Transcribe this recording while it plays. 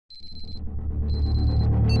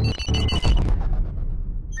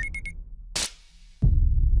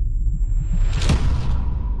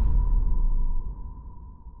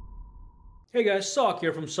Hey guys, Sak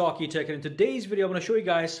here from SAKITECH, and in today's video I'm going to show you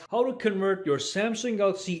guys how to convert your Samsung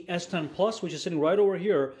Galaxy S10 Plus, which is sitting right over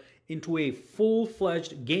here, into a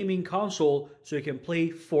full-fledged gaming console so you can play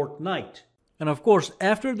Fortnite. And of course,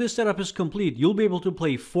 after this setup is complete, you'll be able to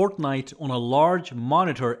play Fortnite on a large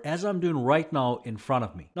monitor as I'm doing right now in front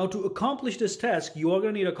of me. Now to accomplish this task, you are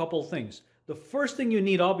going to need a couple things. The first thing you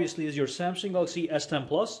need obviously is your Samsung Galaxy S10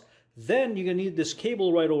 Plus. Then you're going to need this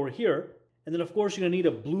cable right over here. And then of course you're going to need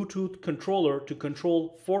a Bluetooth controller to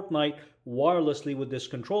control Fortnite wirelessly with this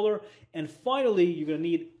controller. And finally, you're going to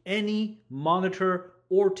need any monitor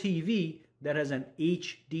or TV that has an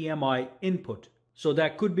HDMI input. So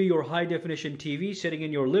that could be your high definition TV sitting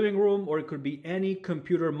in your living room, or it could be any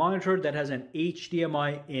computer monitor that has an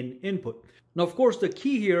HDMI input. Now of course the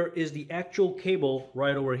key here is the actual cable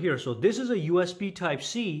right over here. So this is a USB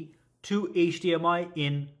Type-C to HDMI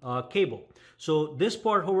in cable. So this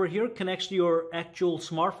part over here connects to your actual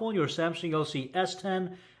smartphone, your Samsung Galaxy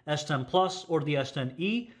S10, S10 Plus, or the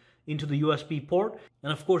S10e into the USB port.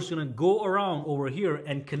 And of course, it's going to go around over here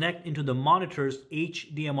and connect into the monitor's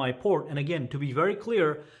HDMI port. And again, to be very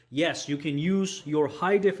clear, yes, you can use your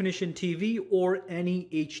high definition TV or any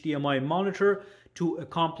HDMI monitor to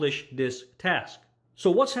accomplish this task. So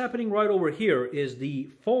what's happening right over here is the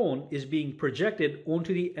phone is being projected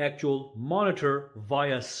onto the actual monitor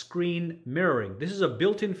via screen mirroring. This is a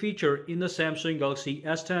built-in feature in the Samsung Galaxy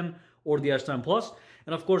S10 or the S10 Plus.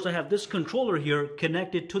 And of course I have this controller here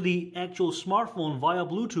connected to the actual smartphone via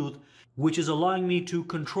Bluetooth, which is allowing me to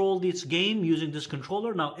control this game using this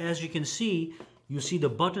controller. Now as you see the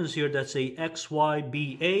buttons here that say X, Y,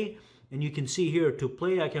 B, A. And you can see here to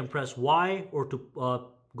play I can press Y, or to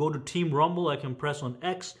go to Team Rumble, I can press on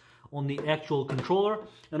X on the actual controller.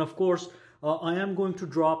 And of course, I am going to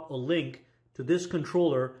drop a link to this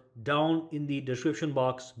controller down in the description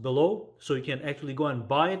box below, so you can actually go and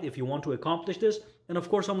buy it if you want to accomplish this. And of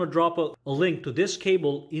course, I'm going to drop a link to this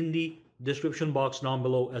cable in the description box down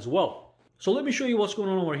below as well. So let me show you what's going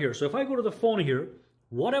on over here. So if I go to the phone here,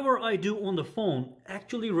 whatever I do on the phone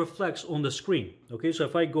actually reflects on the screen. Okay, so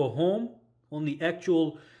if I go home on the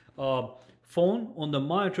actual phone, on the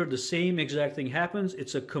monitor, the same exact thing happens.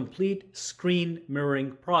 It's a complete screen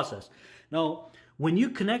mirroring process. Now, when you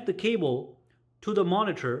connect the cable to the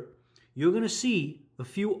monitor, you're going to see a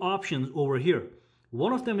few options over here.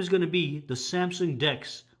 One of them is going to be the Samsung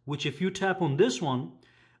DeX, which if you tap on this one,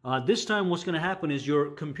 this time what's going to happen is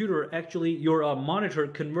your computer, actually your monitor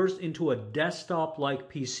converts into a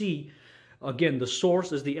desktop-like PC. Again, the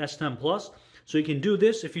source is the S10 Plus. So you can do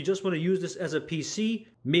this if you just want to use this as a PC,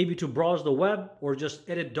 maybe to browse the web or just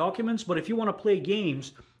edit documents. But if you want to play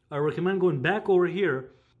games, I recommend going back over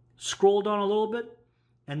here, scroll down a little bit,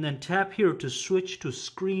 and then tap here to switch to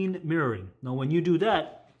screen mirroring. Now when you do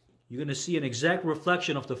that, you're going to see an exact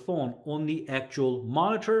reflection of the phone on the actual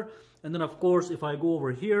monitor. And then of course, if I go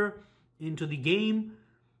over here into the game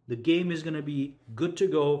is going to be good to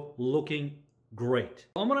go, looking great.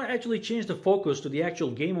 I'm going to actually change the focus to the actual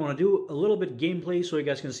game. I want to do a little bit gameplay so you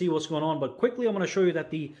guys can see what's going on. But quickly, I'm going to show you that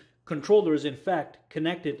the controller is in fact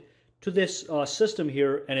connected to this system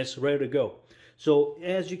here, and it's ready to go. So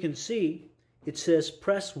as you can see, it says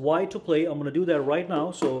press Y to play. I'm going to do that right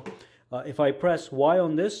now. So if I press Y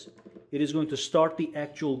on this, it is going to start the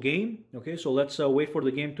actual game. Okay, so let's wait for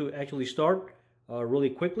the game to actually start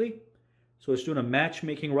really quickly. So it's doing a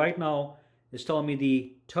matchmaking right now. It's telling me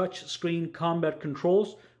the touch screen combat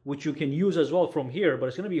controls, which you can use as well from here, but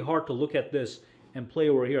it's going to be hard to look at this and play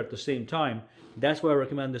over here at the same time. That's why I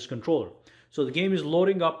recommend this controller. So the game is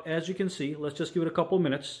loading up, as you can see. Let's just give it a couple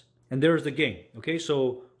minutes. And there's the game. Okay,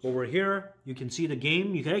 so over here, you can see the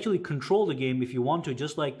game. You can actually control the game if you want to,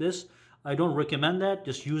 just like this. I don't recommend that.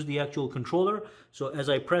 Just use the actual controller. So as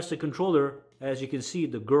I press the controller, as you can see,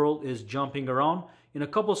 the girl is jumping around. In a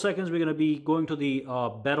couple seconds, we're going to be going to the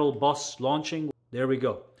battle bus launching. There we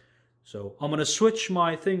go. So I'm going to switch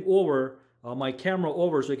my thing over, my camera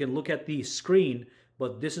over, so I can look at the screen.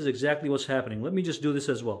 But this is exactly what's happening. Let me just do this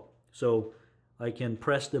as well. So I can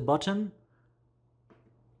press the button.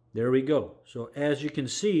 There we go. So as you can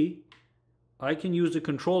see, I can use the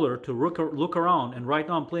controller to look around. And right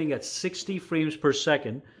now I'm playing at 60 frames per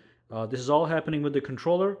second. This is all happening with the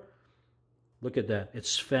controller. Look at that.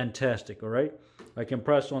 It's fantastic, all right? I can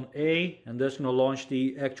press on A, and that's going to launch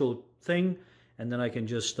the actual thing. And then I can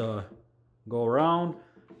just go around.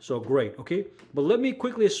 So great, okay? But let me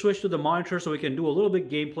quickly switch to the monitor so we can do a little bit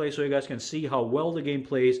gameplay so you guys can see how well the game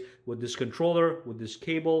plays with this controller, with this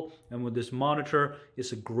cable, and with this monitor.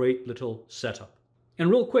 It's a great little setup. And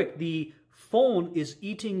real quick, the phone is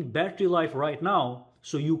eating battery life right now.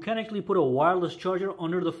 So you can actually put a wireless charger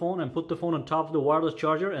under the phone and put the phone on top of the wireless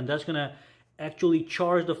charger, and that's going to actually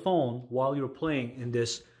charge the phone while you're playing in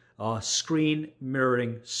this screen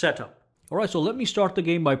mirroring setup. Alright, so let me start the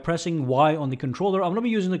game by pressing Y on the controller. I'm going to be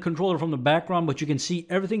using the controller from the background, but you can see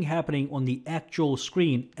everything happening on the actual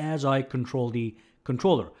screen as I control the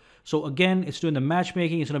controller. So again, it's doing the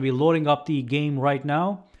matchmaking. It's going to be loading up the game right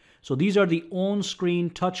now. So these are the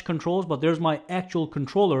on-screen touch controls, but there's my actual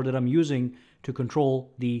controller that I'm using to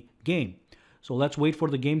control the game. So let's wait for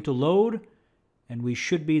the game to load. And we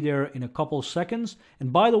should be there in a couple seconds.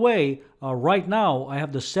 And by the way, right now I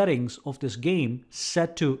have the settings of this game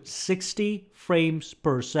set to 60 frames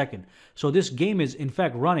per second. So this game is in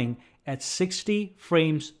fact running at 60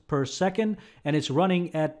 frames per second, and it's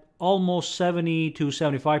running at almost 70 to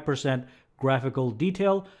 75% graphical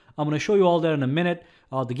detail. I'm going to show you all that in a minute.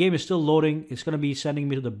 The game is still loading. It's going to be sending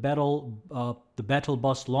me to the battle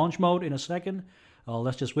bus launch mode in a second.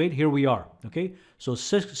 Let's just wait. Here we are. Okay, so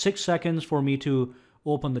six seconds for me to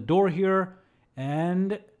open the door here,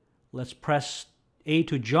 and let's press A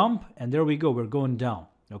to jump, and there we go. We're going down.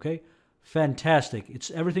 Okay, fantastic.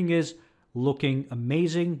 Everything is looking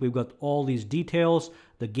amazing. We've got all these details.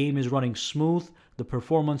 The game is running smooth. The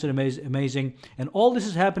performance is amazing, and all this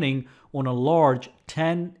is happening on a large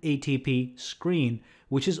 1080p screen,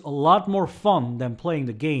 which is a lot more fun than playing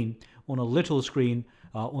the game on a little screen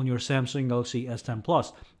on your Samsung Galaxy S10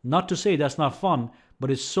 Plus. Not to say that's not fun,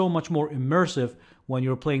 but it's so much more immersive when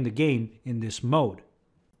you're playing the game in this mode.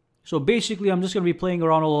 So basically, I'm just going to be playing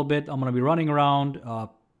around a little bit. I'm going to be running around,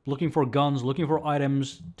 looking for guns, looking for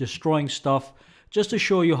items, destroying stuff, just to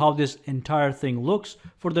show you how this entire thing looks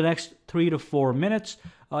for the next 3 to 4 minutes.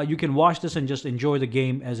 You can watch this and just enjoy the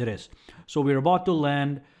game as it is. So we're about to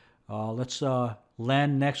land. Let's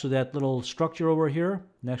land next to that little structure over here,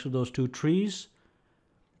 next to those two trees.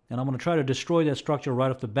 And I'm going to try to destroy that structure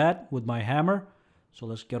right off the bat with my hammer. So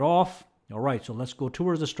let's get off. All right, so let's go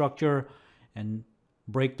towards the structure and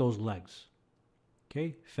break those legs.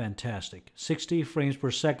 Okay, fantastic. 60 frames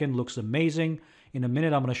per second looks amazing. In a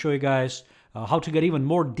minute, I'm going to show you guys how to get even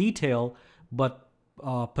more detail, but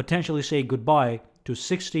potentially say goodbye to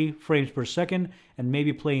 60 frames per second and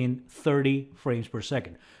maybe playing 30 frames per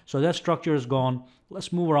second. So that structure is gone.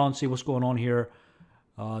 Let's move around, see what's going on here.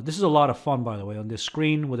 This is a lot of fun, by the way, on this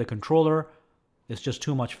screen with a controller. It's just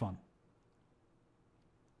too much fun.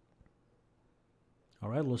 All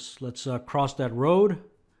right, let's cross that road.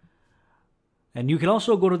 And you can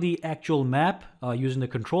also go to the actual map using the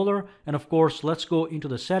controller. And of course, let's go into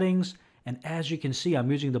the settings. And as you can see,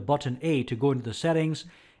 I'm using the button A to go into the settings.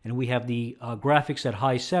 And we have the graphics at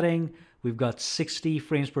high setting. We've got 60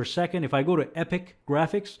 frames per second. If I go to Epic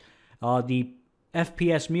Graphics, the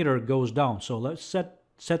FPS meter goes down. So let's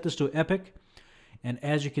set this to Epic. And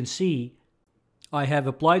as you can see, I have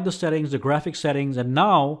applied the settings, the graphic settings, and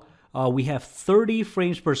now we have 30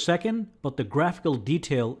 frames per second, but the graphical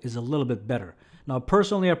detail is a little bit better. Now,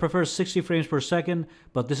 personally, I prefer 60 frames per second,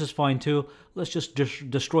 but this is fine too. Let's just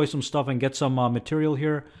destroy some stuff and get some material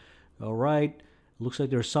here. All right. Looks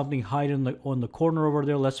like there's something hiding on the corner over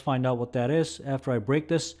there. Let's find out what that is after I break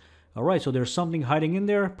this. All right, so there's something hiding in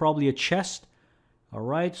there, probably a chest. All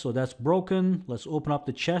right, so that's broken. Let's open up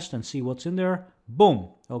the chest and see what's in there. Boom.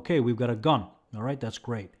 Okay, we've got a gun. All right, that's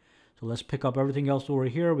great. So let's pick up everything else over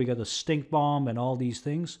here. We got the stink bomb and all these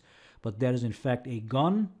things, but that is in fact a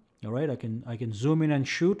gun. All right, I can zoom in and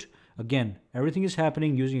shoot. Again, everything is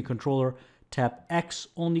happening using a controller. Tap X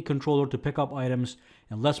on the controller to pick up items,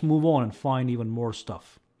 and let's move on and find even more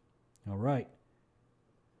stuff. All right.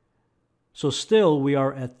 So still we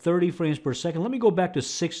are at 30 frames per second. Let me go back to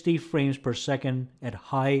 60 frames per second at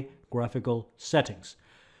high graphical settings.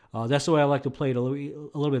 That's the way I like to play it a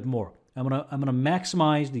little bit more. I'm gonna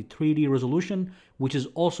maximize the 3D resolution, which is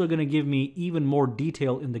also going to give me even more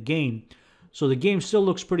detail in the game. So the game still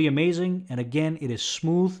looks pretty amazing, and again, it is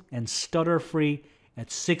smooth and stutter-free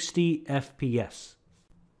at 60 FPS.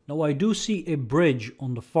 Now I do see a bridge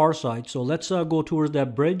on the far side, so let's go towards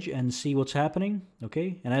that bridge and see what's happening.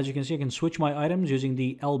 Okay, and as you can see, I can switch my items using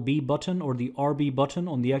the LB button or the RB button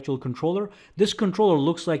on the actual controller. This controller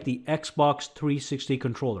looks like the Xbox 360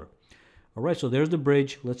 controller. All right, so there's the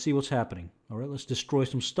bridge. Let's see what's happening. All right, let's destroy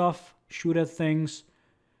some stuff, shoot at things.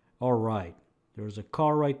 All right, there's a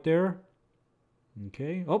car right there.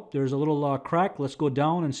 Okay, oh, there's a little crack. Let's go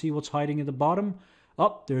down and see what's hiding at the bottom.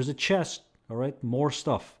 Oh, there's a chest. All right, more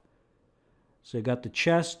stuff. So you got the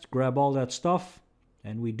chest, grab all that stuff.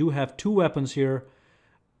 And we do have two weapons here.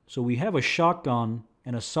 So we have a shotgun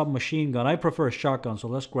and a submachine gun. I prefer a shotgun, so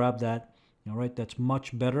let's grab that. All right, that's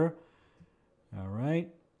much better. All right.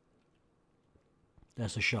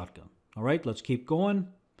 That's a shotgun. All right, let's keep going.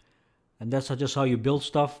 And that's just how you build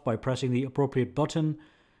stuff, by pressing the appropriate button.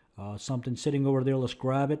 Something sitting over there, let's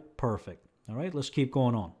grab it. Perfect. All right, let's keep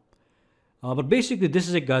going on. But basically, this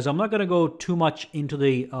is it, guys. I'm not going to go too much into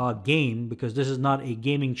the game because this is not a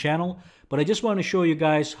gaming channel. But I just want to show you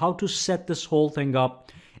guys how to set this whole thing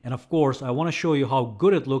up. And of course, I want to show you how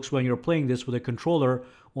good it looks when you're playing this with a controller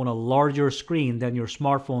on a larger screen than your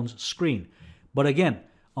smartphone's screen. But again,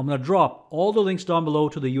 I'm going to drop all the links down below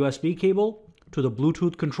to the USB cable, to the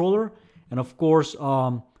Bluetooth controller, and of course,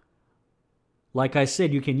 like I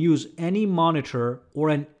said, you can use any monitor or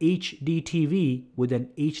an HDTV with an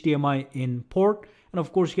HDMI in port. And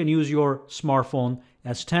of course, you can use your smartphone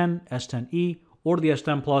S10, S10e, or the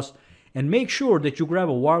S10 Plus. And make sure that you grab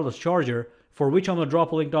a wireless charger, for which I'm going to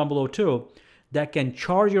drop a link down below too, that can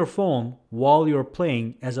charge your phone while you're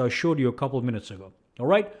playing, as I showed you a couple of minutes ago. All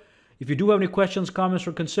right? If you do have any questions, comments,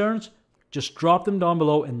 or concerns, just drop them down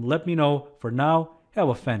below and let me know. For now, have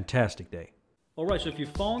a fantastic day. Alright, so if you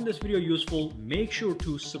found this video useful, make sure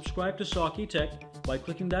to subscribe to SAKITECH by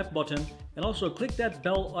clicking that button, and also click that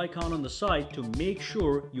bell icon on the side to make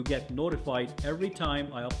sure you get notified every time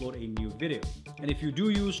I upload a new video. And if you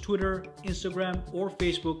do use Twitter, Instagram, or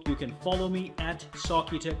Facebook, you can follow me at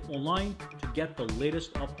SAKITECH Online to get the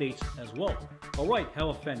latest updates as well. Alright, have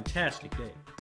a fantastic day.